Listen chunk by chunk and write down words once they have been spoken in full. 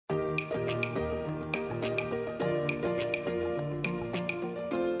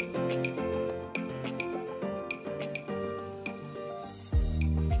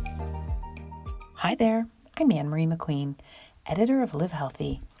Hi there, I'm Anne-Marie McQueen, editor of Live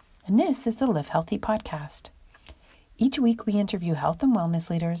Healthy, and this is the Live Healthy podcast. Each week we interview health and wellness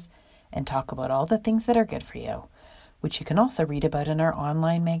leaders and talk about all the things that are good for you, which you can also read about in our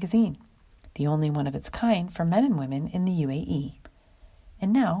online magazine, the only one of its kind for men and women in the UAE.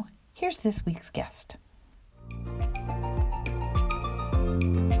 And now, here's this week's guest.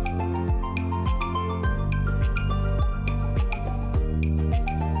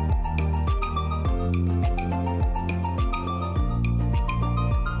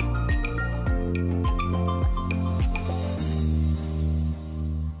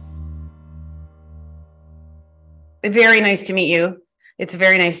 Very nice to meet you. It's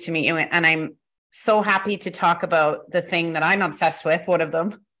very nice to meet you. And I'm so happy to talk about the thing that I'm obsessed with. One of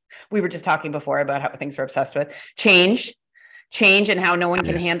them, we were just talking before about how things we're obsessed with, change and how no one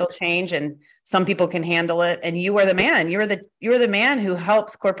can handle change. And some people can handle it. And you are the man. You're the man who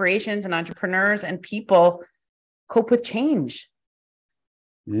helps corporations and entrepreneurs and people cope with change.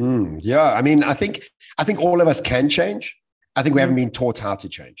 Yeah. I mean, I think all of us can change. I think we haven't been taught how to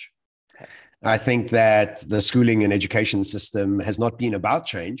change. I think that the schooling and education system has not been about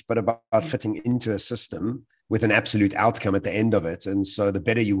change, but about fitting into a system with an absolute outcome at the end of it. And so the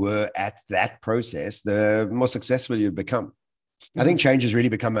better you were at that process, the more successful you become. I think change has really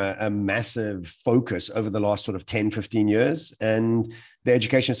become a massive focus over the last sort of 10, 15 years. And the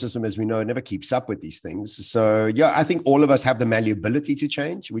education system, as we know, never keeps up with these things. So yeah, I think all of us have the malleability to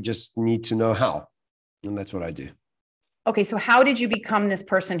change. We just need to know how. And that's what I do. Okay, so how did you become this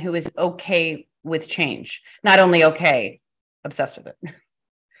person who is okay with change? Not only okay, obsessed with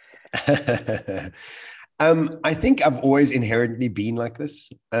it. I think I've always inherently been like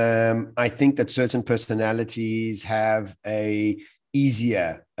this. I think that certain personalities have a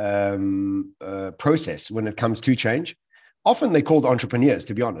easier process when it comes to change. Often they're called entrepreneurs,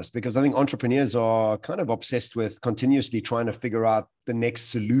 to be honest, because I think entrepreneurs are kind of obsessed with continuously trying to figure out the next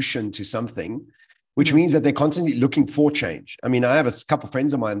solution to something, which means that they're constantly looking for change. I mean, I have a couple of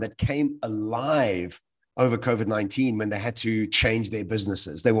friends of mine that came alive over COVID-19 when they had to change their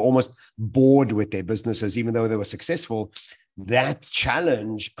businesses. They were almost bored with their businesses, even though they were successful. That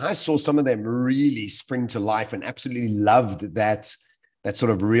challenge, I saw some of them really spring to life and absolutely loved that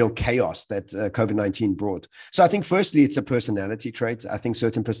sort of real chaos that COVID-19 brought. So I think firstly, it's a personality trait. I think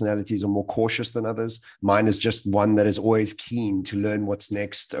certain personalities are more cautious than others. Mine is just one that is always keen to learn what's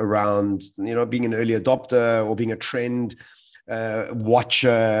next around, being an early adopter or being a trend watcher.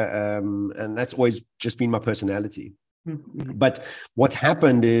 And that's always just been my personality. Mm-hmm. But what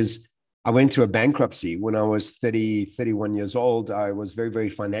happened is I went through a bankruptcy when I was 31 years old. I was very, very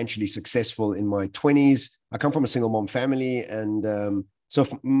financially successful in my 20s. I come from a single mom family, and so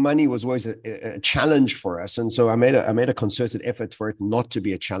money was always a challenge for us. And so I made a concerted effort for it not to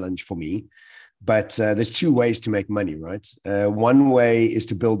be a challenge for me. But there's two ways to make money, right? One way is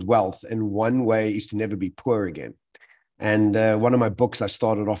to build wealth, and one way is to never be poor again. And one of my books, I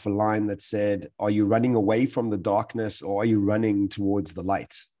started off a line that said, "Are you running away from the darkness, or are you running towards the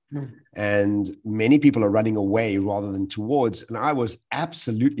light?" And many people are running away rather than towards. And I was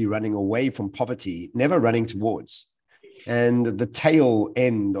absolutely running away from poverty, never running towards. And the tail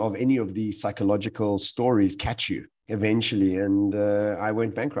end of any of these psychological stories catch you eventually. And I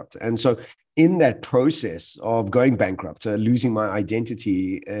went bankrupt. And so in that process of going bankrupt, losing my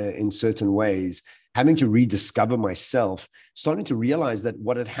identity in certain ways, having to rediscover myself, starting to realize that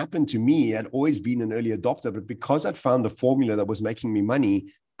what had happened to me, I'd always been an early adopter, but because I'd found a formula that was making me money,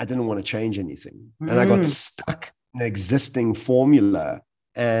 I didn't want to change anything. And I got stuck in an existing formula,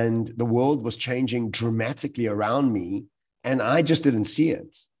 and the world was changing dramatically around me, and I just didn't see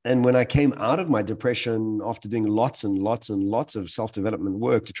it. And when I came out of my depression after doing lots and lots and lots of self-development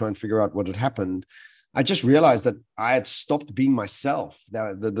work to try and figure out what had happened, I just realized that I had stopped being myself,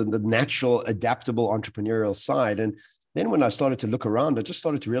 the natural, adaptable entrepreneurial side. And then when I started to look around, I just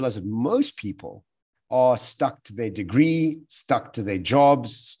started to realize that most people are stuck to their degree, stuck to their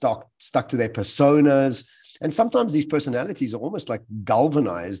jobs, stuck to their personas. And sometimes these personalities are almost like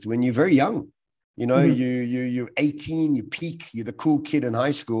galvanized when you're very young. You're 18, you peak, you're the cool kid in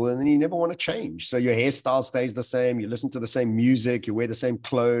high school, and then you never want to change. So your hairstyle stays the same, you listen to the same music, you wear the same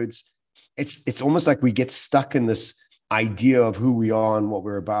clothes. It's almost like we get stuck in this idea of who we are and what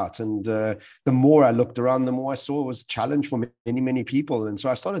we're about. And the more I looked around, the more I saw it was a challenge for many, many people. And so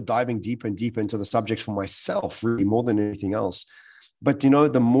I started diving deeper and deeper into the subject for myself, really more than anything else. But, you know,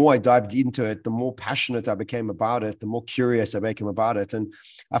 the more I dived into it, the more passionate I became about it, the more curious I became about it. And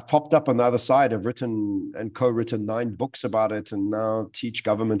I've popped up on the other side. I've written and co-written 9 books about it, and now teach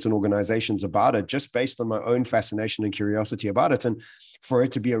governments and organizations about it, just based on my own fascination and curiosity about it. And for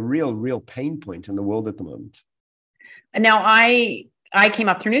it to be a real pain point in the world at the moment. And now I came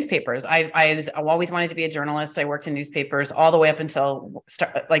up through newspapers. I always wanted to be a journalist. I worked in newspapers all the way up until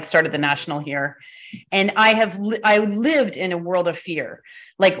started the National here. And I lived in a world of fear.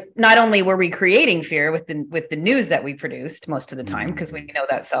 Like, not only were we creating fear with the news that we produced most of the time, because we know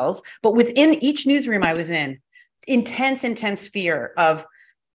that sells, but within each newsroom I was in, intense fear of,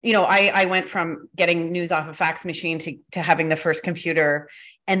 you know, I went from getting news off a fax machine to having the first computer,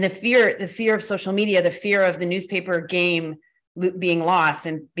 and the fear of social media, the fear of the newspaper game being lost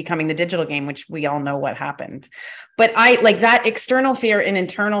and becoming the digital game, which we all know what happened. But I like that external fear and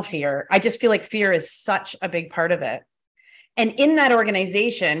internal fear. I just feel like fear is such a big part of it. And in that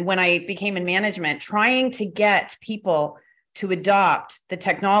organization, when I became in management, trying to get people to adopt the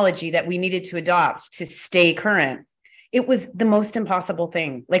technology that we needed to adopt to stay current, it was the most impossible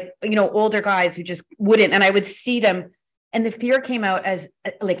thing. Like, you know, older guys who just wouldn't, and I would see them, and the fear came out as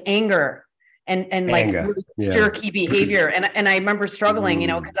like anger and like really jerky behavior. And I remember struggling, you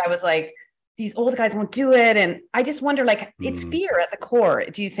know, because I was like, these old guys won't do it. And I just wonder, like, it's fear at the core,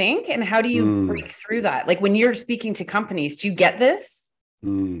 do you think? And how do you break through that? Like, when you're speaking to companies, do you get this?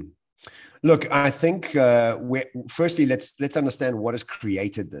 Look, I think firstly, let's understand what has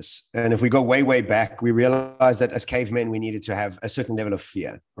created this. And if we go way back, we realize that as cavemen, we needed to have a certain level of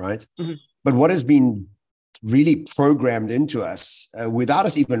fear, right? But what has been really programmed into us without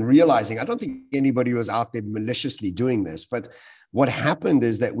us even realizing, I don't think anybody was out there maliciously doing this, but what happened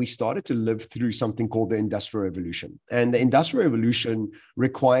is that we started to live through something called the Industrial Revolution. And the Industrial Revolution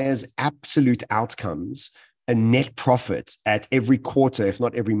requires absolute outcomes, a net profit at every quarter, if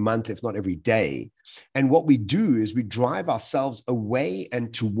not every month, if not every day. And what we do is we drive ourselves away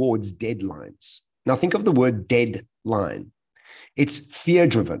and towards deadlines. Now think of the word deadline. It's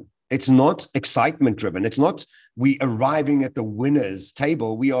fear-driven. It's not excitement driven. It's not we arriving at the winner's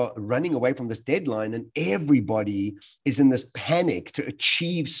table. We are running away from this deadline, and everybody is in this panic to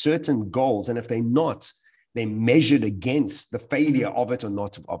achieve certain goals. And if they're not, they're measured against the failure of it or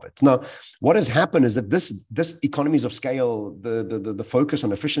not of it. Now, what has happened is that this economies of scale, the focus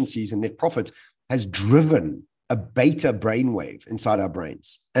on efficiencies and net profit has driven a beta brainwave inside our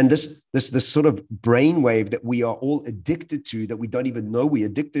brains. And this sort of brainwave that we are all addicted to, that we don't even know we're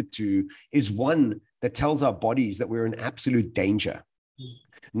addicted to, is one that tells our bodies that we're in absolute danger.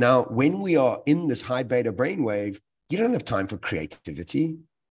 Now, when we are in this high beta brainwave, you don't have time for creativity.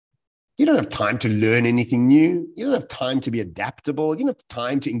 You don't have time to learn anything new. You don't have time to be adaptable. You don't have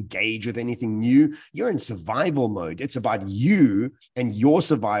time to engage with anything new. You're in survival mode. It's about you and your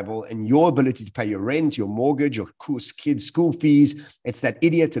survival and your ability to pay your rent, your mortgage, your kids' school fees. It's that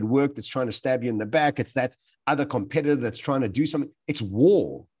idiot at work that's trying to stab you in the back. It's that other competitor that's trying to do something. It's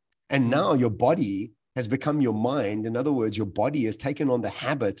war. And now your body has become your mind. In other words, your body has taken on the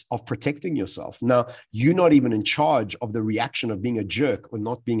habit of protecting yourself. Now, you're not even in charge of the reaction of being a jerk or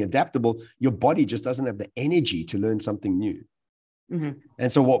not being adaptable. Your body just doesn't have the energy to learn something new. And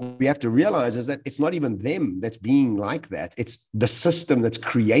so what we have to realize is that it's not even them that's being like that. It's the system that's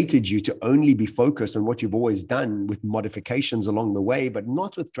created you to only be focused on what you've always done, with modifications along the way, but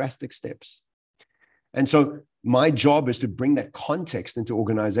not with drastic steps. And so my job is to bring that context into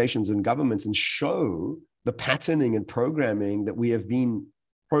organizations and governments and show the patterning and programming that we have been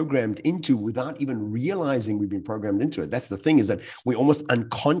programmed into without even realizing we've been programmed into it. That's the thing, is that we're almost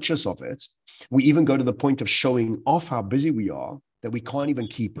unconscious of it. We even go to the point of showing off how busy we are, that we can't even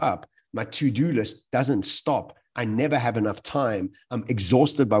keep up. My to-do list doesn't stop. I never have enough time. I'm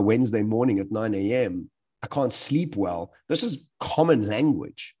exhausted by Wednesday morning at 9 a.m. I can't sleep well. This is common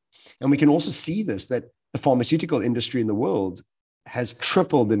language. And we can also see this, that the pharmaceutical industry in the world has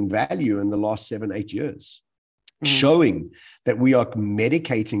tripled in value in the last 7-8 years, showing that we are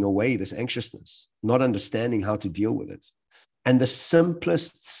medicating away this anxiousness, not understanding how to deal with it. And the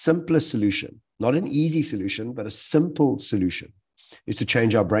simplest solution, not an easy solution, but a simple solution, is to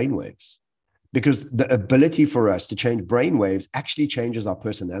change our brainwaves. Because the ability for us to change brainwaves actually changes our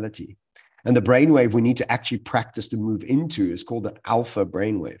personality. And the brainwave we need to actually practice to move into is called the alpha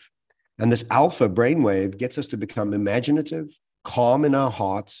brainwave. And this alpha brainwave gets us to become imaginative, calm in our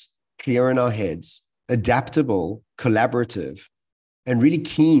hearts, clear in our heads, adaptable, collaborative, and really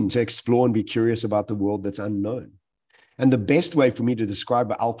keen to explore and be curious about the world that's unknown. And the best way for me to describe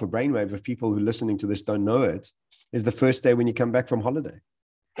an alpha brainwave, if people who are listening to this don't know it, is the first day when you come back from holiday.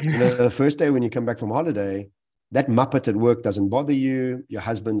 You know, the first day when you come back from holiday, That Muppet at work doesn't bother you. Your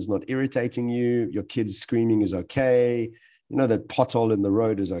husband's not irritating you. Your kids screaming is okay. That pothole in the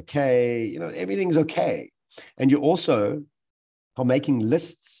road is okay. Everything's okay. And you also are making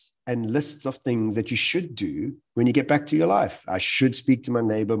lists and lists of things that you should do when you get back to your life. I should speak to my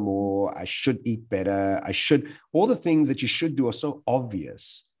neighbor more. I should eat better. All the things that you should do are so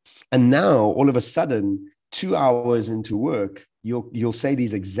obvious. And now all of a sudden, 2 hours into work, you'll say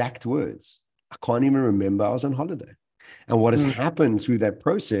these exact words. I can't even remember I was on holiday. And what has happened through that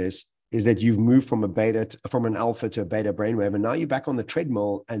process is that you've moved from an alpha to a beta brainwave, and now you're back on the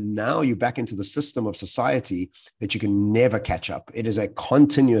treadmill, and now you're back into the system of society that you can never catch up. It is a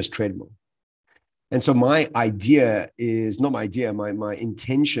continuous treadmill. And so my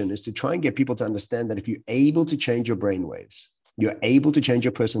intention is to try and get people to understand that if you're able to change your brainwaves, you're able to change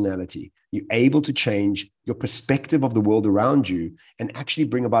your personality, you're able to change your perspective of the world around you and actually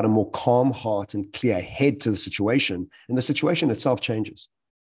bring about a more calm heart and clear head to the situation, and the situation itself changes.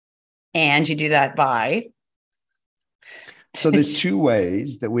 And you do that by? So there's two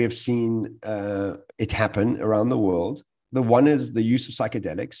ways that we have seen it happen around the world. The one is the use of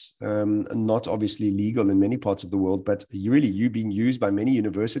psychedelics, not obviously legal in many parts of the world, but you being used by many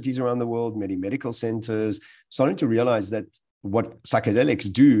universities around the world, many medical centers, starting to realize that what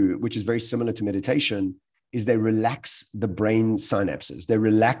psychedelics do, which is very similar to meditation, is they relax the brain synapses. They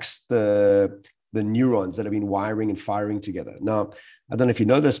relax the neurons that have been wiring and firing together. Now, I don't know if you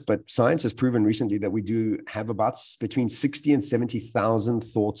know this, but science has proven recently that we do have about between 60 and 70,000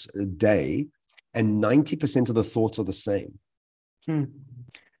 thoughts a day, and 90% of the thoughts are the same.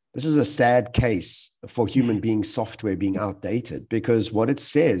 This is a sad case for human being software being outdated, because what it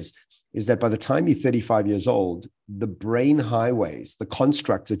says is that by the time you're 35 years old, the brain highways, the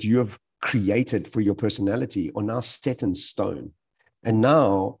constructs that you have created for your personality are now set in stone. And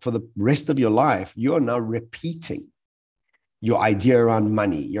now for the rest of your life, you are now repeating your idea around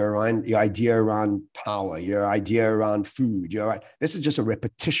money, your idea around power, your idea around food. This is just a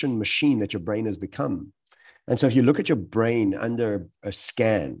repetition machine that your brain has become. And so if you look at your brain under a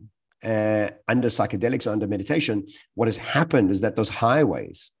scan, under psychedelics, or under meditation, what has happened is that those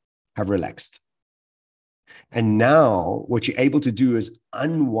highways have relaxed. And now what you're able to do is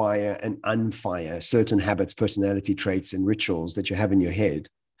unwire and unfire certain habits, personality traits, and rituals that you have in your head,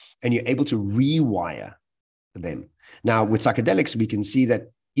 and you're able to rewire them. Now, with psychedelics, we can see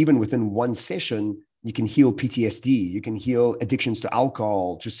that even within one session, you can heal PTSD, you can heal addictions to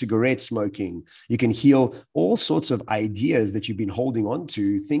alcohol, to cigarette smoking, you can heal all sorts of ideas that you've been holding on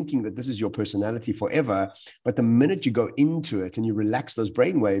to, thinking that this is your personality forever. But the minute you go into it and you relax those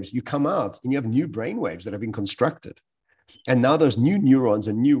brainwaves, you come out and you have new brainwaves that have been constructed. And now those new neurons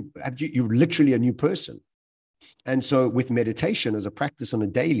are you're literally a new person. And so with meditation as a practice on a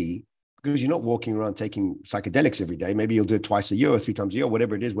daily, because you're not walking around taking psychedelics every day. Maybe you'll do it twice a year or 3 times a year,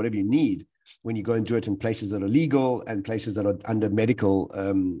 whatever it is, whatever you need, when you go and do it in places that are legal and places that are under medical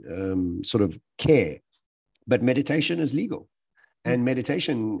sort of care. But meditation is legal. And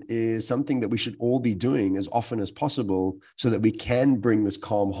meditation is something that we should all be doing as often as possible so that we can bring this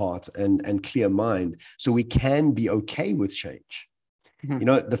calm heart and clear mind, so we can be okay with change.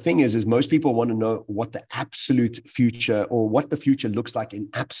 The thing is most people want to know what the absolute future, or what the future looks like in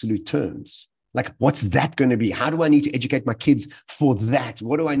absolute terms. Like, what's that going to be? How do I need to educate my kids for that?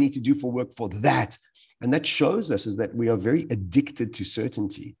 What do I need to do for work for that? And that shows us is that we are very addicted to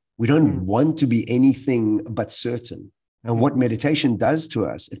certainty. We don't want to be anything but certain. And what meditation does to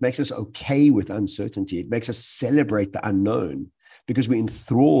us, it makes us okay with uncertainty. It makes us celebrate the unknown, because we're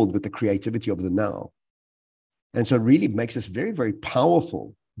enthralled with the creativity of the now. And so it really makes us very, very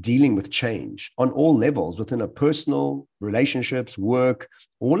powerful dealing with change on all levels, within our personal relationships, work,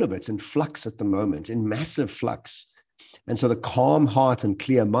 all of it's in flux at the moment, in massive flux. And so the calm heart and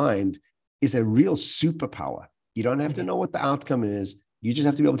clear mind is a real superpower. You don't have to know what the outcome is. You just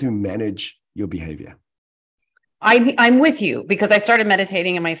have to be able to manage your behavior. I'm with you, because I started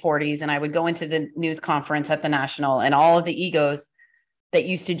meditating in my 40s, and I would go into the news conference at the National, and all of the egos that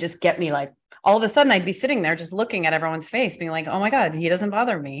used to just get me, like, all of a sudden I'd be sitting there just looking at everyone's face being like, oh my God, he doesn't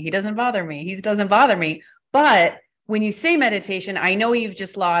bother me. He doesn't bother me. He doesn't bother me. But when you say meditation, I know you've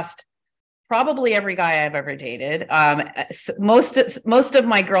just lost probably every guy I've ever dated. Most of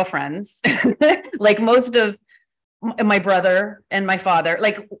my girlfriends, like most of my brother and my father,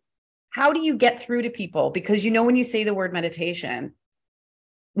 like, how do you get through to people? Because, when you say the word meditation,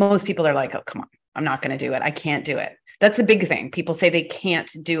 most people are like, oh, come on, I'm not going to do it. I can't do it. That's a big thing. People say they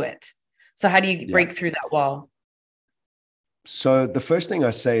can't do it. So how do you break through that wall? So the first thing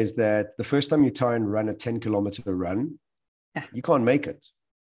I say is that the first time you try and run a 10-kilometer run, you can't make it.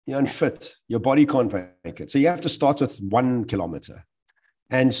 You're unfit. Your body can't make it. So you have to start with 1 kilometer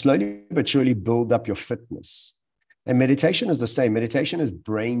and slowly but surely build up your fitness. And meditation is the same. Meditation is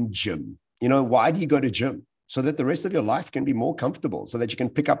brain gym. Why do you go to gym? So that the rest of your life can be more comfortable, so that you can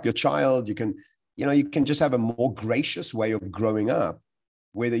pick up your child. You can just have a more gracious way of growing up,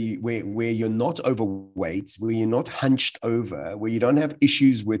 where you're not overweight, where you're not hunched over, where you don't have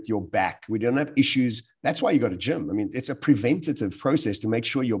issues with your back, where you don't have issues. That's why you go to gym. I mean, it's a preventative process to make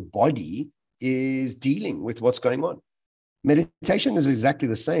sure your body is dealing with what's going on. Meditation is exactly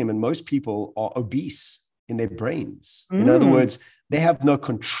the same. And most people are obese in their brains. In other words, they have no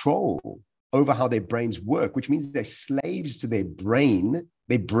control over how their brains work, which means they're slaves to their brain.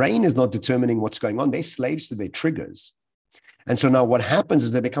 Their brain is not determining what's going on. They're slaves to their triggers. And so now what happens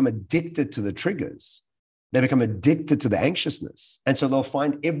is they become addicted to the triggers. They become addicted to the anxiousness. And so they'll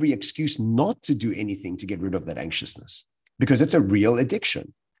find every excuse not to do anything to get rid of that anxiousness, because it's a real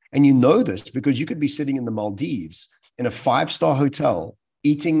addiction. And you know this because you could be sitting in the Maldives in a 5-star hotel,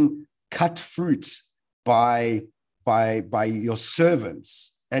 eating cut fruit by your servants.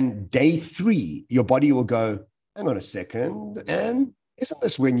 And day 3, your body will go, hang on a second. And isn't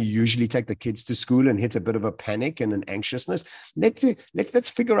this when you usually take the kids to school and hit a bit of a panic and an anxiousness? Let's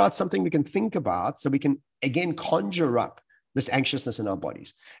figure out something we can think about so we can, again, conjure up this anxiousness in our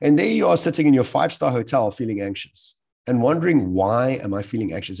bodies. And there you are sitting in your 5-star hotel feeling anxious and wondering, why am I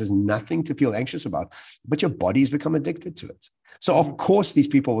feeling anxious? There's nothing to feel anxious about, but your body's become addicted to it. So of course, these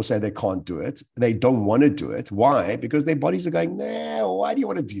people will say they can't do it. They don't want to do it. Why? Because their bodies are going, no, why do you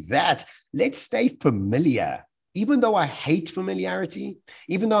want to do that? Let's stay familiar. Even though I hate familiarity,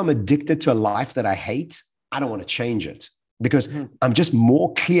 even though I'm addicted to a life that I hate, I don't want to change it, because I'm just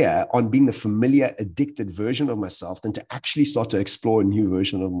more clear on being the familiar, addicted version of myself than to actually start to explore a new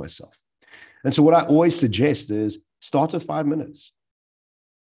version of myself. And so what I always suggest is start with 5 minutes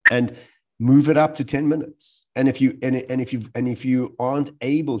and move it up to 10 minutes. And if you aren't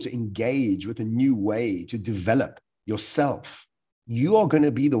able to engage with a new way to develop yourself, you are going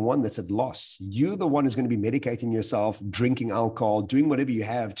to be the one that's at loss. You're the one who's going to be medicating yourself, drinking alcohol, doing whatever you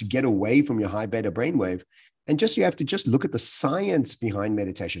have to get away from your high beta brainwave. And you have to just look at the science behind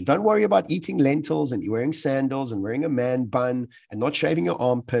meditation. Don't worry about eating lentils and wearing sandals and wearing a man bun and not shaving your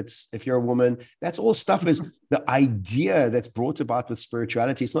armpits if you're a woman. That's all stuff is the idea that's brought about with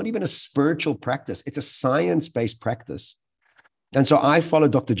spirituality. It's not even a spiritual practice. It's a science-based practice. And so I follow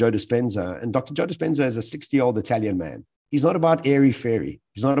Dr. Joe Dispenza, and Dr. Joe Dispenza is a 60-year-old Italian man. He's not about airy-fairy.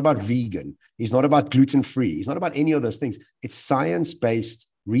 He's not about vegan. He's not about gluten-free. He's not about any of those things. It's science-based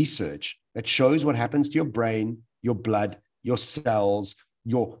research that shows what happens to your brain, your blood, your cells,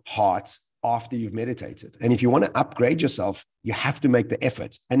 your heart after you've meditated. And if you want to upgrade yourself, you have to make the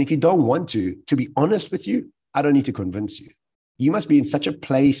effort. And if you don't want to be honest with you, I don't need to convince you. You must be in such a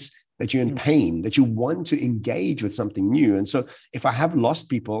place that you're in pain, that you want to engage with something new. And so if I have lost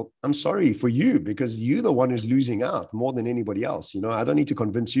people, I'm sorry for you, because you're the one who's losing out more than anybody else. I don't need to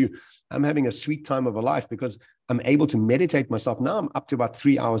convince you. I'm having a sweet time of a life because I'm able to meditate myself. Now I'm up to about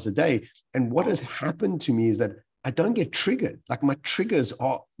 3 hours a day. And what has happened to me is that I don't get triggered. Like, my triggers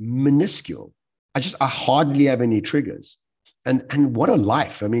are minuscule. I hardly have any triggers. And what a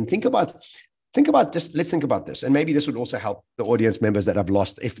life. I mean, think about this. Let's think about this. And maybe this would also help the audience members that I've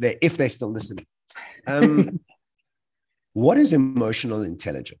lost if they're still listening. What is emotional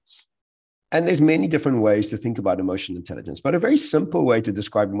intelligence? And there's many different ways to think about emotional intelligence, but a very simple way to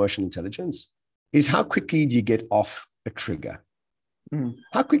describe emotional intelligence is how quickly do you get off a trigger?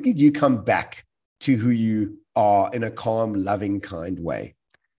 How quickly do you come back to who you are in a calm, loving, kind way?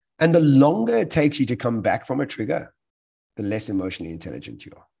 And the longer it takes you to come back from a trigger, the less emotionally intelligent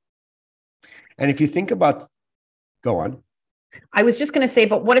you are. And if you think about, go on. I was just going to say,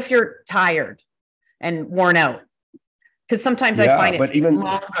 but what if you're tired and worn out? Because sometimes I find it even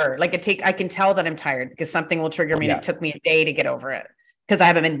longer. Like I can tell that I'm tired because something will trigger me. And it took me a day to get over it because I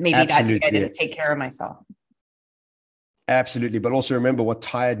haven't been, maybe that day I didn't take care of myself. Absolutely. But also remember, what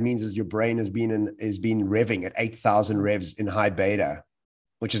tired means is your brain has been revving at 8,000 revs in high beta,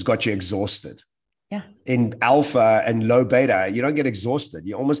 which has got you exhausted. Yeah. In alpha and low beta, you don't get exhausted.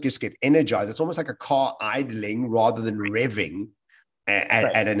 You almost just get energized. It's almost like a car idling rather than revving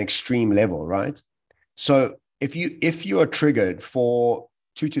at an extreme level, right? So if you are triggered for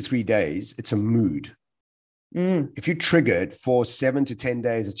 2 to 3 days, it's a mood. If you're triggered for 7 to 10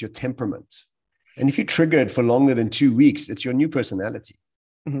 days, it's your temperament. And if you're triggered for longer than 2 weeks, it's your new personality.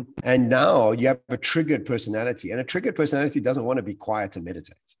 And now you have a triggered personality, and a triggered personality doesn't want to be quiet and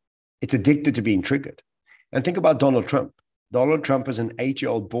meditate. It's addicted to being triggered. And think about Donald Trump. Donald Trump is an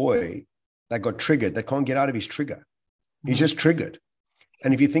 8-year-old boy that got triggered, that can't get out of his trigger. He's just triggered.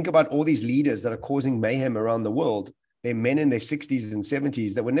 And if you think about all these leaders that are causing mayhem around the world, they're men in their 60s and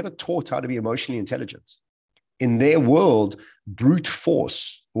 70s that were never taught how to be emotionally intelligent. In their world, brute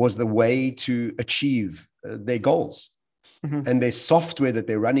force was the way to achieve their goals. Mm-hmm. And their software that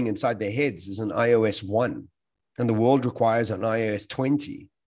they're running inside their heads is an iOS 1, and the world requires an iOS 20.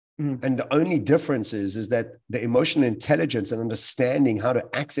 Mm-hmm. And the only difference is that the emotional intelligence and understanding how to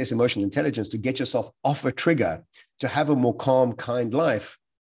access emotional intelligence to get yourself off a trigger, to have a more calm, kind life,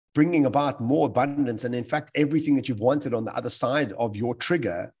 bringing about more abundance. And in fact, everything that you've wanted on the other side of your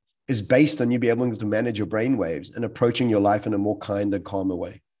trigger is based on you being able to manage your brain waves and approaching your life in a more kind and calmer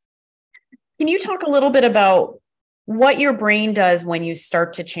way. Can you talk a little bit about what your brain does when you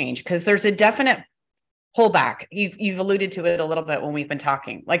start to change? Because there's a definite pullback. You've alluded to it a little bit when we've been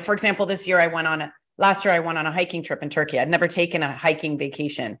talking. Like, for example, last year I went on a hiking trip in Turkey. I'd never taken a hiking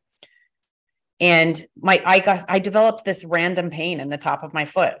vacation. And I developed this random pain in the top of my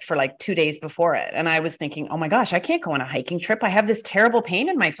foot for like 2 days before it. And I was thinking, oh my gosh, I can't go on a hiking trip. I have this terrible pain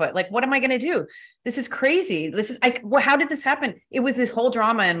in my foot. Like, what am I going to do? This is crazy. How did this happen? It was this whole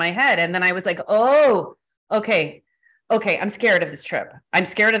drama in my head. And then I was like, oh, okay, I'm scared of this trip.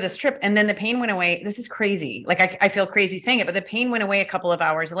 And then the pain went away. This is crazy. Like, I feel crazy saying it, but the pain went away a couple of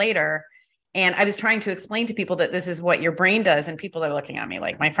hours later. And I was trying to explain to people that this is what your brain does. And people are looking at me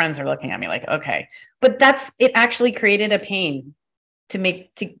like, my friends are looking at me like, okay, but it actually created a pain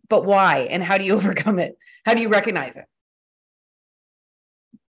but why? And how do you overcome it? How do you recognize it?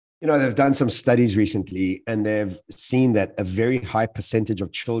 They've done some studies recently, and they've seen that a very high percentage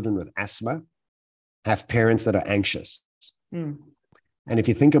of children with asthma have parents that are anxious. Mm. And if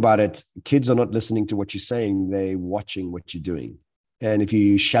you think about it, kids are not listening to what you're saying. They're watching what you're doing. And if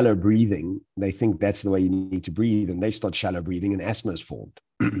you shallow breathing, they think that's the way you need to breathe, and they start shallow breathing and asthma is formed.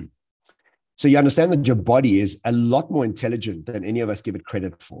 So you understand that your body is a lot more intelligent than any of us give it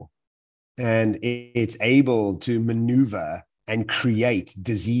credit for. And it's able to maneuver and create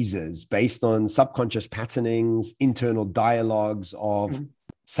diseases based on subconscious patternings, internal dialogues of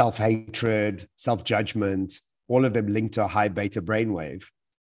self-hatred, self-judgment, all of them linked to a high beta brainwave.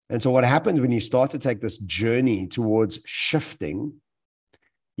 And so what happens when you start to take this journey towards shifting,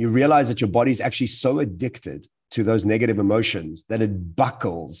 you realize that your body is actually so addicted to those negative emotions that it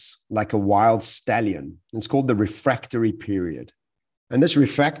buckles like a wild stallion. It's called the refractory period. And this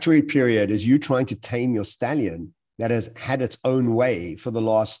refractory period is you trying to tame your stallion that has had its own way for the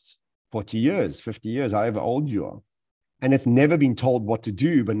last 40 years, 50 years, however old you are. And it's never been told what to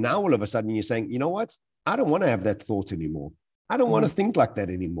do. But now all of a sudden you're saying, you know what? I don't want to have that thought anymore. I don't want to think like that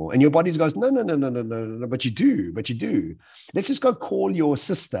anymore. And your body goes, no, but you do. Let's just go call your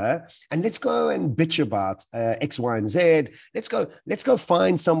sister and let's go and bitch about X, Y, and Z. Let's go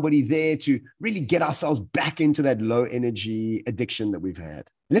find somebody there to really get ourselves back into that low energy addiction that we've had.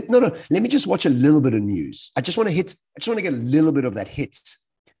 Let me just watch a little bit of news. I just want to get a little bit of that hit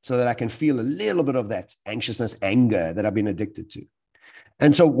so that I can feel a little bit of that anxiousness, anger that I've been addicted to.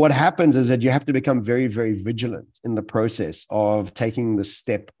 And so what happens is that you have to become very, very vigilant in the process of taking the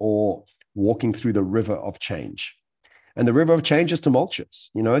step or walking through the river of change. And the river of change is tumultuous.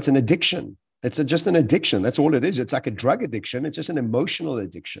 It's an addiction. It's just an addiction. That's all it is. It's like a drug addiction. It's just an emotional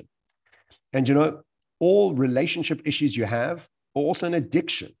addiction. And, all relationship issues you have are also an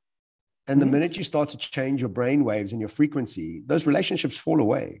addiction. And the minute you start to change your brain waves and your frequency, those relationships fall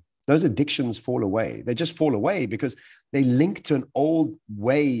away. Those addictions fall away. They just fall away because they link to an old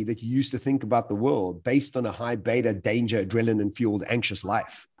way that you used to think about the world based on a high beta, danger, adrenaline fueled, anxious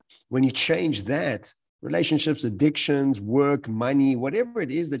life. When you change that, relationships, addictions, work, money, whatever it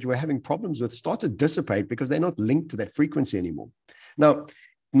is that you were having problems with start to dissipate because they're not linked to that frequency anymore. Now,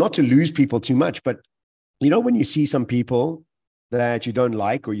 not to lose people too much, but when you see some people that you don't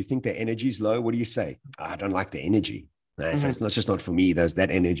like or you think their energy is low, what do you say? I don't like the energy. It's just not for me. There's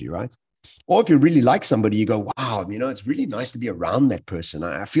that energy, right? Or if you really like somebody, you go, wow, it's really nice to be around that person.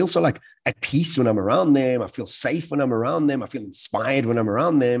 I feel so like at peace when I'm around them. I feel safe when I'm around them. I feel inspired when I'm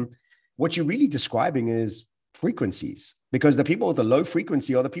around them. What you're really describing is frequencies, because the people with the low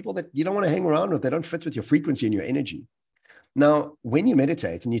frequency are the people that you don't want to hang around with. They don't fit with your frequency and your energy. Now, when you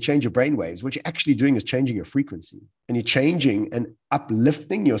meditate and you change your brain waves, what you're actually doing is changing your frequency, and you're changing and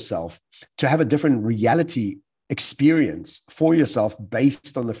uplifting yourself to have a different reality experience for yourself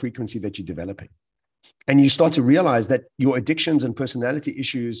based on the frequency that you're developing. And you start to realize that your addictions and personality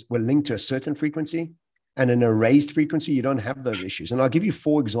issues were linked to a certain frequency, and in a raised frequency, you don't have those issues. And I'll give you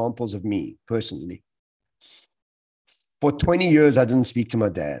 4 examples of me personally. For 20 years, I didn't speak to my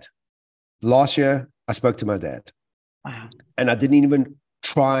dad. Last year, I spoke to my dad. Wow. And I didn't even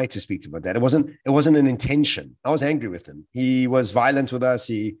try to speak to my dad. It wasn't an intention. I was angry with him. He was violent with us.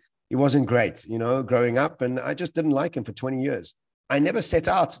 He wasn't great, growing up. And I just didn't like him for 20 years. I never set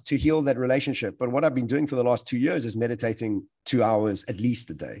out to heal that relationship. But what I've been doing for the last 2 years is meditating 2 hours at least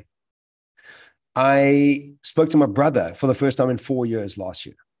a day. I spoke to my brother for the first time in 4 years last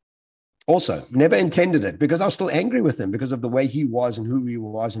year. Also, never intended it because I was still angry with him because of the way he was and who he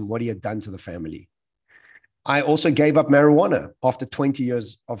was and what he had done to the family. I also gave up marijuana after 20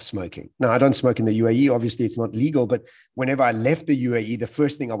 years of smoking. Now, I don't smoke in the UAE. Obviously, it's not legal. But whenever I left the UAE, the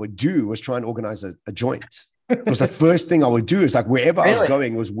first thing I would do was try and organize a joint. It was the first thing I would do. Is like wherever I was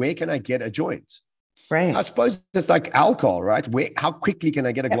going was, where can I get a joint? Right. I suppose it's like alcohol, right? How quickly can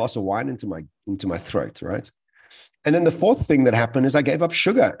I get a glass of wine into my throat, right? And then the fourth thing that happened is I gave up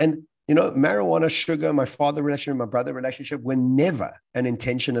sugar. And marijuana, sugar, my father relationship, my brother relationship were never an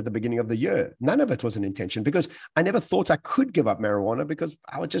intention at the beginning of the year. None of it was an intention because I never thought I could give up marijuana because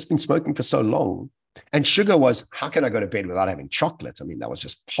I had just been smoking for so long. And sugar was, how can I go to bed without having chocolate? I mean, that was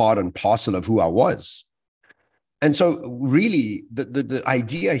just part and parcel of who I was. And so really the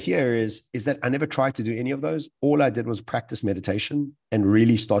idea here is that I never tried to do any of those. All I did was practice meditation and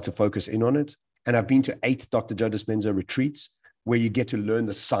really start to focus in on it. And I've been to 8 Dr. Joe Dispenza retreats where you get to learn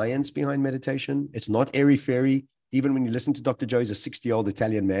the science behind meditation. It's not airy-fairy. Even when you listen to Dr. Joe, he's a 60-year-old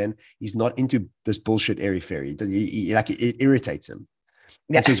Italian man. He's not into this bullshit airy-fairy. It irritates him.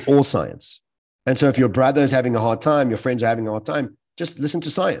 Yeah. And so it's all science. And so if your brother is having a hard time, your friends are having a hard time, just listen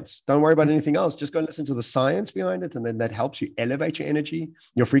to science. Don't worry about anything else. Just go and listen to the science behind it. And then that helps you elevate your energy,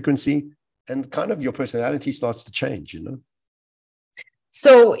 your frequency, and kind of your personality starts to change,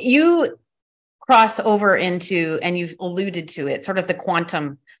 So you cross over into, and you've alluded to it, sort of the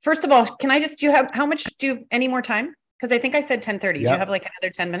quantum. First of all, any more time? Because I think I said 10:30. Yeah. Do you have like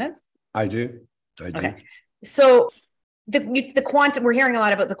another 10 minutes? I do. Okay. So the quantum, we're hearing a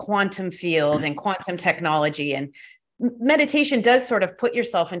lot about the quantum field and quantum technology, and meditation does sort of put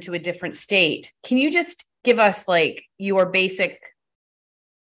yourself into a different state. Can you just give us like your basic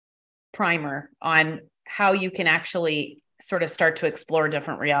primer on how you can actually sort of start to explore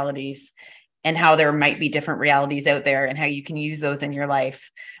different realities and how there might be different realities out there and how you can use those in your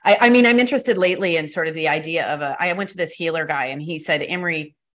life? I mean, I'm interested lately in sort of the idea of I went to this healer guy and he said,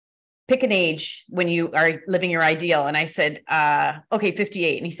 Emery, pick an age when you are living your ideal. And I said, okay,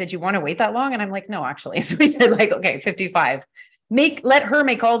 58. And he said, you want to wait that long? And I'm like, no, actually. So he said like, okay, 55. Let her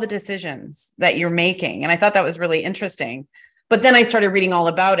make all the decisions that you're making. And I thought that was really interesting. But then I started reading all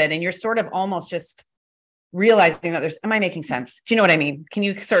about it, and you're sort of almost just realizing that am I making sense? Do you know what I mean? Can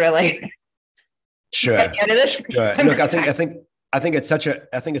you sort of like, Sure. Sure. Look, I think it's such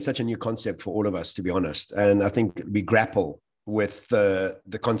a new concept for all of us, to be honest. And I think we grapple with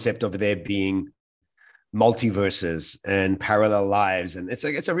the concept of there being multiverses and parallel lives. And it's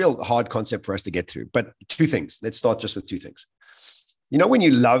a real hard concept for us to get through. But 2 things. Let's start just with 2 things. When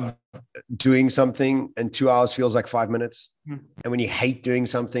you love doing something and 2 hours feels like 5 minutes, and when you hate doing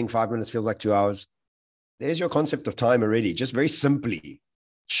something, 5 minutes feels like 2 hours, there's your concept of time already, just very simply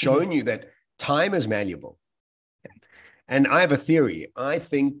showing you that time is malleable. And I have a theory. I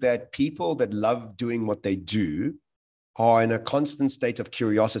think that people that love doing what they do are in a constant state of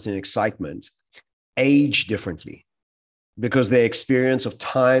curiosity and excitement, age differently because their experience of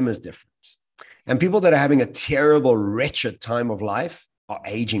time is different. And people that are having a terrible, wretched time of life are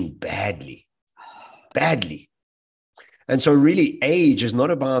aging badly. And so really age is not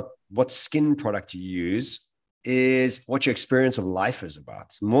about what skin product you use, is what your experience of life is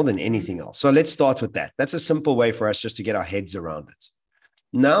about more than anything else. So let's start with that. That's a simple way for us just to get our heads around it.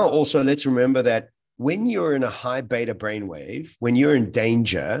 Now, also, let's remember that when you're in a high beta brainwave, when you're in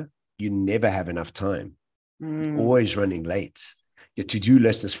danger, you never have enough time. You're always running late. Your to-do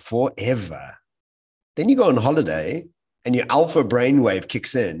list is forever. Then you go on holiday and your alpha brainwave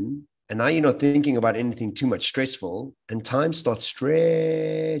kicks in, and now you're not thinking about anything too much stressful, and time starts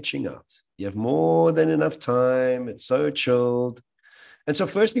stretching out. You have more than enough time. It's so chilled. And so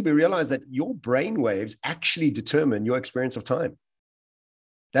firstly, we realize that your brain waves actually determine your experience of time.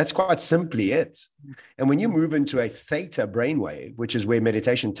 That's quite simply it. And when you move into a theta brainwave, which is where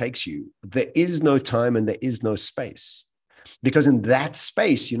meditation takes you, there is no time and there is no space. Because in that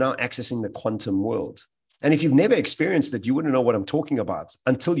space, you're now accessing the quantum world. And if you've never experienced it, you wouldn't know what I'm talking about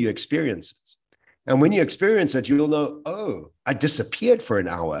until you experience it. And when you experience it, you'll know, oh, I disappeared for an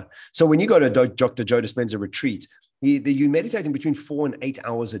hour. So when you go to Dr. Joe Dispenza retreat, you're meditating between 4 and 8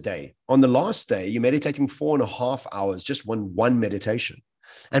 hours a day. On the last day, you're meditating 4.5 hours, just one meditation.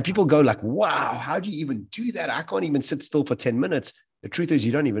 And people go like, wow, how do you even do that? I can't even sit still for 10 minutes. The truth is,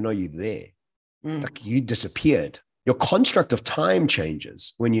 you don't even know you're there. Like you disappeared. Your construct of time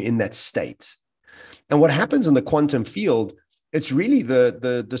changes when you're in that state. And what happens in the quantum field, it's really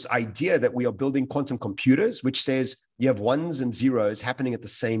this idea that we are building quantum computers, which says you have ones and zeros happening at the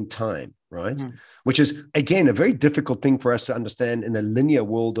same time, right? Mm-hmm. Which is, again, a very difficult thing for us to understand in a linear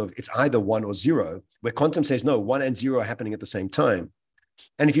world of it's either one or zero, where quantum says, no, one and zero are happening at the same time.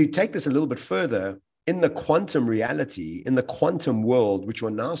 And if you take this a little bit further, in the quantum reality, in the quantum world, which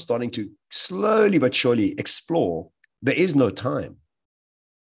we're now starting to slowly but surely explore, there is no time.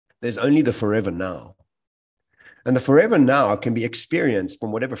 There's only the forever now. And the forever now can be experienced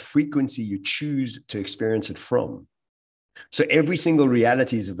from whatever frequency you choose to experience it from. So every single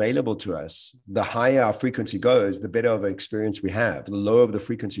reality is available to us. The higher our frequency goes, the better of an experience we have. The lower the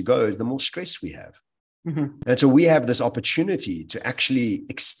frequency goes, the more stress we have. Mm-hmm. And so we have this opportunity to actually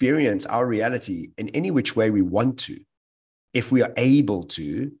experience our reality in any which way we want to, if we are able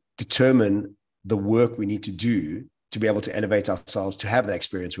to determine the work we need to do to be able to elevate ourselves to have the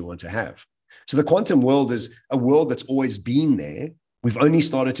experience we want to have. So the quantum world is a world that's always been there. We've only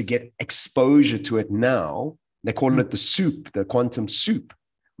started to get exposure to it now. They call it the soup, the quantum soup,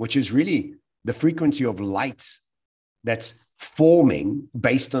 which is really the frequency of light that's forming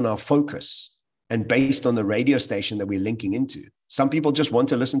based on our focus and based on the radio station that we're linking into. Some people just want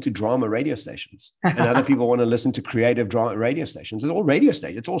to listen to drama radio stations, and other people want to listen to creative drama radio stations. It's all radio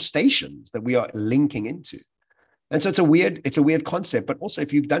stations. It's all stations that we are linking into. And so it's a weird concept, but also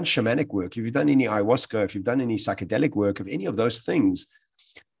if you've done shamanic work, if you've done any ayahuasca, if you've done any psychedelic work of any of those things,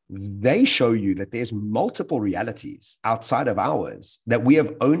 they show you that there's multiple realities outside of ours that we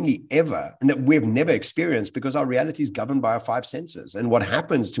have only ever, and that we've never experienced because our reality is governed by our five senses. And what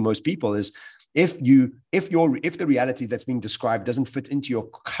happens to most people is if the reality that's being described doesn't fit into your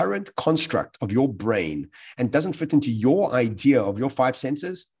current construct of your brain and doesn't fit into your idea of your five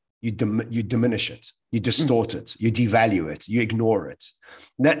senses, you diminish it, you distort it, you devalue it, you ignore it.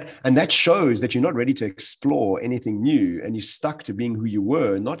 And that shows that you're not ready to explore anything new, and you're stuck to being who you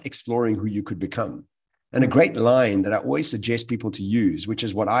were, not exploring who you could become. And a great line that I always suggest people to use, which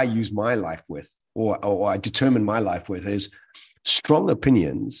is what I use my life with, or I determine my life with, is strong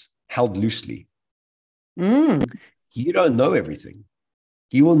opinions held loosely. You don't know everything.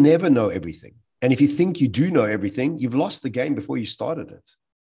 You will never know everything. And if you think you do know everything, you've lost the game before you started it.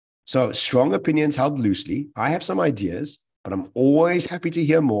 So strong opinions held loosely. I have some ideas, but I'm always happy to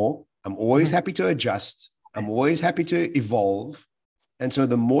hear more. I'm always happy to adjust. I'm always happy to evolve. And so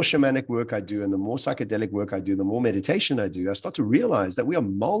the more shamanic work I do and the more psychedelic work I do, the more meditation I do, I start to realize that we are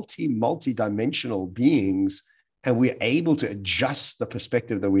multi-dimensional beings, and we're able to adjust the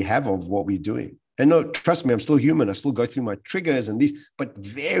perspective that we have of what we're doing. And no, trust me, I'm still human. I still go through my triggers and these, but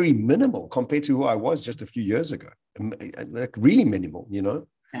very minimal compared to who I was just a few years ago. Like really minimal, you know?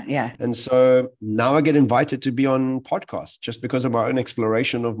 Yeah. And so now I get invited to be on podcasts just because of my own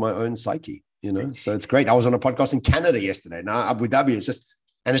exploration of my own psyche, you know? So it's great. I was on a podcast in Canada yesterday. Now Abu Dhabi is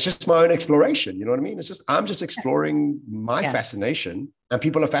just my own exploration. You know what I mean? I'm just exploring my fascination, and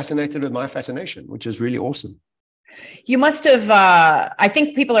people are fascinated with my fascination, which is really awesome. You must have, I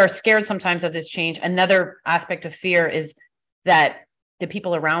think people are scared sometimes of this change. Another aspect of fear is that the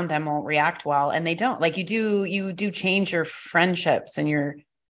people around them won't react well, and they don't. Like you do change your friendships and your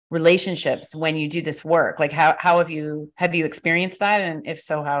relationships when you do this work. Like how have you experienced that? And if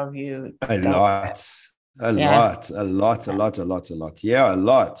so, how have you A lot. Yeah, a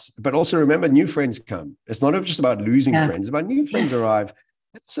lot. But also remember, new friends come. It's not just about losing friends, it's about new friends arrive.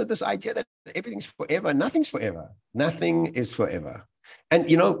 So this idea that everything's forever, nothing's forever. Nothing is forever. And,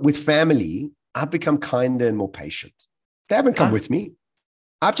 you know, with family, I've become kinder and more patient. They haven't come with me.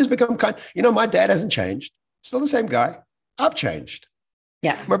 I've just become kind. You know, my dad hasn't changed. Still the same guy. I've changed.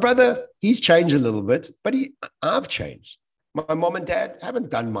 Yeah. My brother, he's changed a little bit, but I've changed. My mom and dad haven't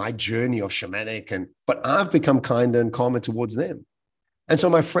done my journey of shamanic, but I've become kinder and calmer towards them. And so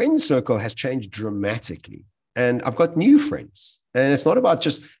my friend circle has changed dramatically. And I've got new friends. And it's not about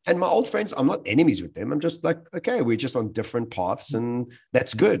and my old friends, I'm not enemies with them. I'm just like, okay, we're just on different paths, and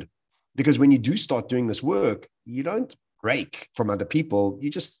that's good. Because when you do start doing this work, you don't break from other people. You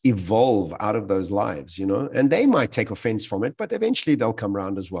just evolve out of those lives, you know, and they might take offense from it, but eventually they'll come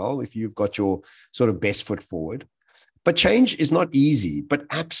around as well if you've got your sort of best foot forward. But change is not easy, but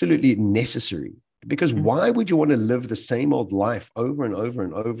absolutely necessary. Because why would you want to live the same old life over and over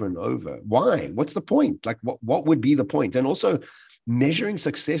and over and over? Why? What's the point? Like, what would be the point? And also measuring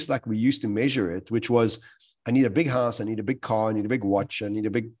success like we used to measure it, which was, I need a big house, I need a big car, I need a big watch, I need a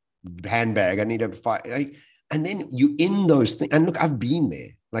big handbag, I need a fight. And then you in those things. And look, I've been there.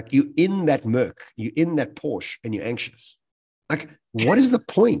 Like you in that Merc, you in that Porsche, and you're anxious. Like, what is the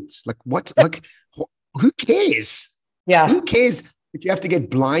point? Like, what? Like, who cares? Yeah. Who cares that you have to get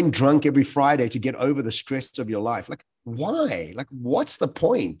blind drunk every Friday to get over the stress of your life? Like, why? Like, what's the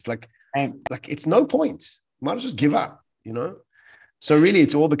point? Like, it's no point. Might as well just give up, you know? So really,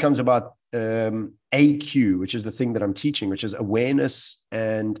 it all becomes about AQ, which is the thing that I'm teaching, which is awareness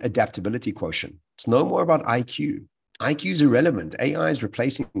and adaptability quotient. It's no more about IQ. IQ is irrelevant. AI is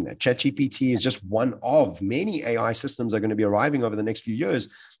replacing that. ChatGPT is just one of many AI systems that are going to be arriving over the next few years.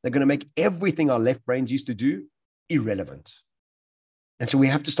 They're going to make everything our left brains used to do irrelevant. And so we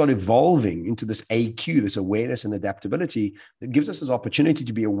have to start evolving into this AQ, this awareness and adaptability that gives us this opportunity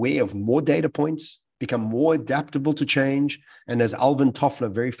to be aware of more data points, become more adaptable to change. And as Alvin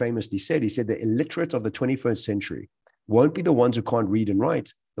Toffler very famously said, he said the illiterate of the 21st century won't be the ones who can't read and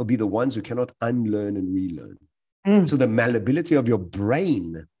write. They'll be the ones who cannot unlearn and relearn. So the malleability of your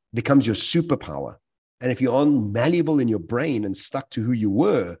brain becomes your superpower. And if you're unmalleable in your brain and stuck to who you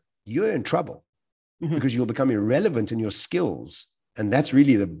were, you're in trouble because you'll become irrelevant in your skills. And that's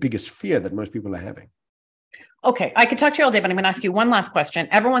really the biggest fear that most people are having. Okay, I could talk to you all day, but I'm going to ask you one last question.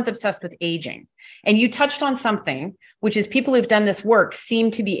 Everyone's obsessed with aging. And you touched on something, which is people who've done this work seem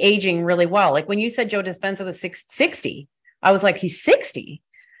to be aging really well. Like when you said Joe Dispenza was 60, I was like, he's 60.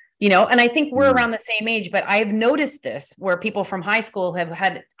 You know, and I think we're around the same age, but I've noticed this where people from high school have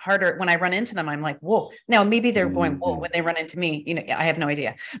had harder. When I run into them, I'm like, whoa. Now, maybe they're going, whoa, when they run into me, you know, I have no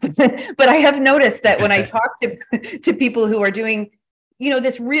idea. But I have noticed that when I talk to people who are doing, you know,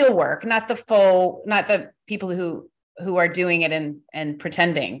 this real work, not the faux, not the people who are doing it and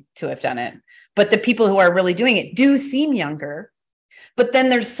pretending to have done it, but the people who are really doing it do seem younger. But then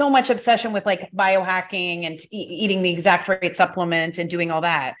there's so much obsession with like biohacking and eating the exact right supplement and doing all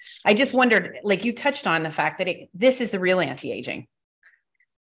that. I just wondered, like you touched on the fact that this is the real anti-aging.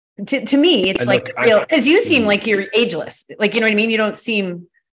 To me, it's like real, because you seem like you're ageless. Like, you know what I mean? You don't seem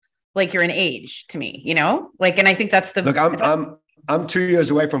like you're an age to me, you know, like, and I think that's the, look, I'm 2 years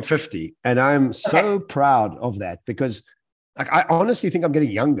away from 50 and I'm so proud of that because like, I honestly think I'm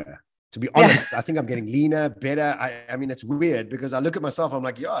getting younger. To be honest, I think I'm getting leaner, better. I mean, it's weird because I look at myself, I'm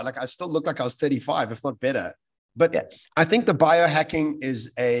like, yeah, like I still look like I was 35, if not better. But I think the biohacking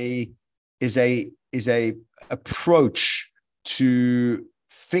is a approach to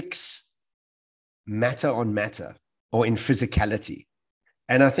fix matter on matter or in physicality.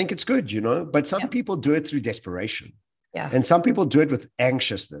 And I think it's good, you know, but some people do it through desperation. Yeah. And some people do it with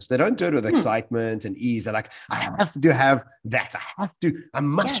anxiousness. They don't do it with excitement and ease. They're like, I have to have that. I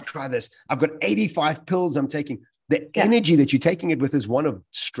must try this. I've got 85 pills I'm taking. The energy that you're taking it with is one of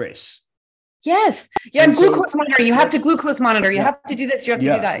stress. Yes. You're on glucose monitor. You have to glucose monitor. You have to do this. You have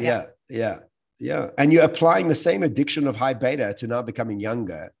to do that. Yeah. And you're applying the same addiction of high beta to now becoming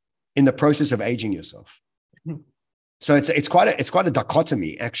younger in the process of aging yourself. So it's quite a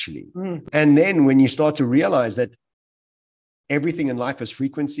dichotomy, actually. And then when you start to realize that everything in life is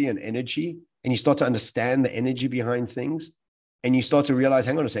frequency and energy, and you start to understand the energy behind things, and you start to realize,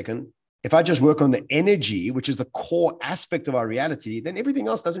 hang on a second, if I just work on the energy, which is the core aspect of our reality, then everything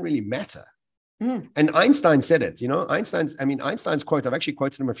else doesn't really matter. And Einstein said it, you know, Einstein's quote, I've actually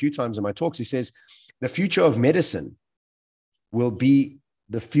quoted him a few times in my talks. He says, the future of medicine will be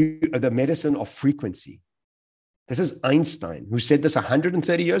the medicine of frequency. This is Einstein, who said this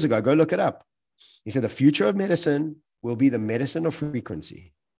 130 years ago. Go look it up. He said, the future of medicine will be the medicine of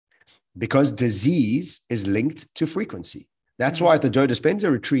frequency because disease is linked to frequency. That's why at the Joe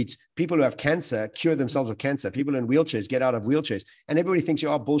Dispenza retreats, people who have cancer cure themselves of cancer. People in wheelchairs get out of wheelchairs. And everybody thinks,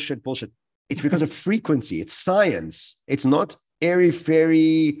 oh, bullshit. It's because of frequency. It's science. It's not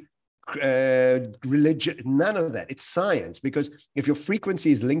airy-fairy religion. None of that. It's science. Because if your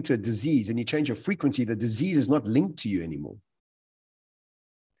frequency is linked to a disease and you change your frequency, the disease is not linked to you anymore.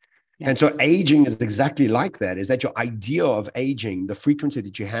 And so aging is exactly like that, is that your idea of aging, the frequency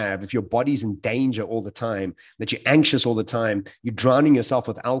that you have, if your body's in danger all the time, that you're anxious all the time, you're drowning yourself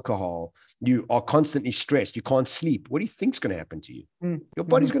with alcohol, you are constantly stressed, you can't sleep, what do you think is going to happen to you? Your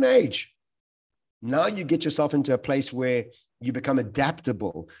body's going to age. Now you get yourself into a place where you become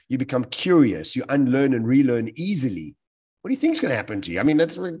adaptable, you become curious, you unlearn and relearn easily. What do you think is going to happen to you? I mean,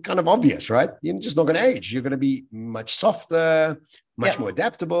 that's kind of obvious, right? You're just not going to age. You're going to be much softer, much more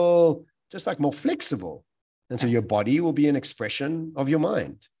adaptable, just like more flexible. And so your body will be an expression of your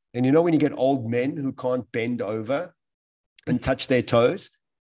mind. And you know, when you get old men who can't bend over and touch their toes,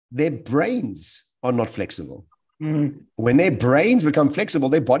 their brains are not flexible. When their brains become flexible,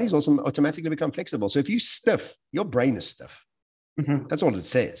 their bodies also automatically become flexible. So if you're stiff, your brain is stiff. That's all it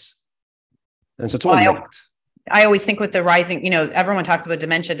says. And so it's all linked. I always think with the rising, you know, everyone talks about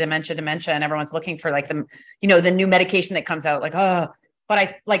dementia, and everyone's looking for like the, you know, the new medication that comes out, like, oh, But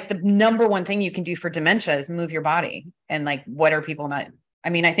I like the number one thing you can do for dementia is move your body. And like, what are people not? I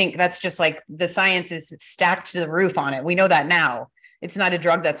mean, I think that's just like the science is stacked to the roof on it. We know that now. It's not a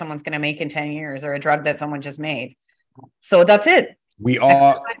drug that someone's going to make in 10 years or a drug that someone just made. So that's it. We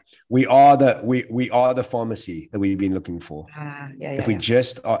are the pharmacy that we've been looking for. If we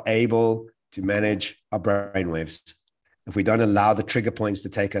just are able to manage our brainwaves, if we don't allow the trigger points to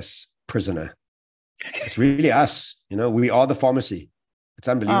take us prisoner, it's really us. You know, we are the pharmacy. It's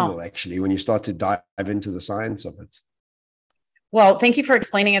unbelievable, actually, when you start to dive into the science of it. Well, thank you for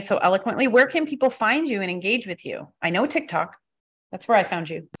explaining it so eloquently. Where can people find you and engage with you? I know TikTok. That's where I found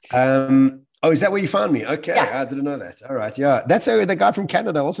you. Oh, is that where you found me? Okay. Yeah. I didn't know that. All right. Yeah. That's how the guy from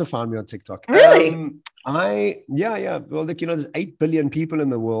Canada also found me on TikTok. Really? Yeah. Well, look, there's 8 billion people in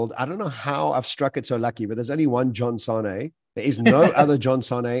the world. I don't know how I've struck it so lucky, but there's only one John Sanei. There is no other John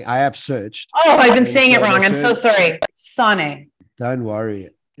Sanei. I have searched. Oh, I've been saying it wrong. I'm so sorry. Sanei. Don't worry.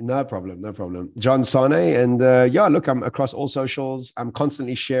 No problem. John Sanei. And look, I'm across all socials. I'm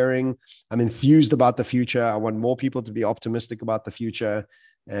constantly sharing. I'm enthused about the future. I want more people to be optimistic about the future.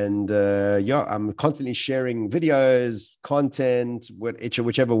 And I'm constantly sharing videos, content,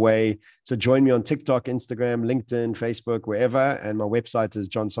 whichever way. So join me on TikTok, Instagram, LinkedIn, Facebook, wherever. And my website is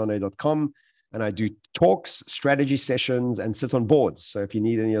johnsanei.com. And I do talks, strategy sessions, and sit on boards. So if you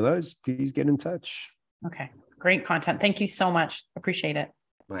need any of those, please get in touch. Okay. Great content. Thank you so much. Appreciate it.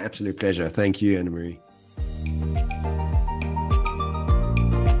 My absolute pleasure. Thank you, Anna-Marie.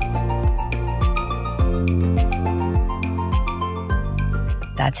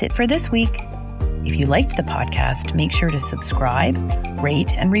 That's it for this week. If you liked the podcast, make sure to subscribe,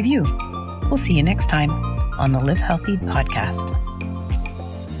 rate, and review. We'll see you next time on the Live Healthy podcast.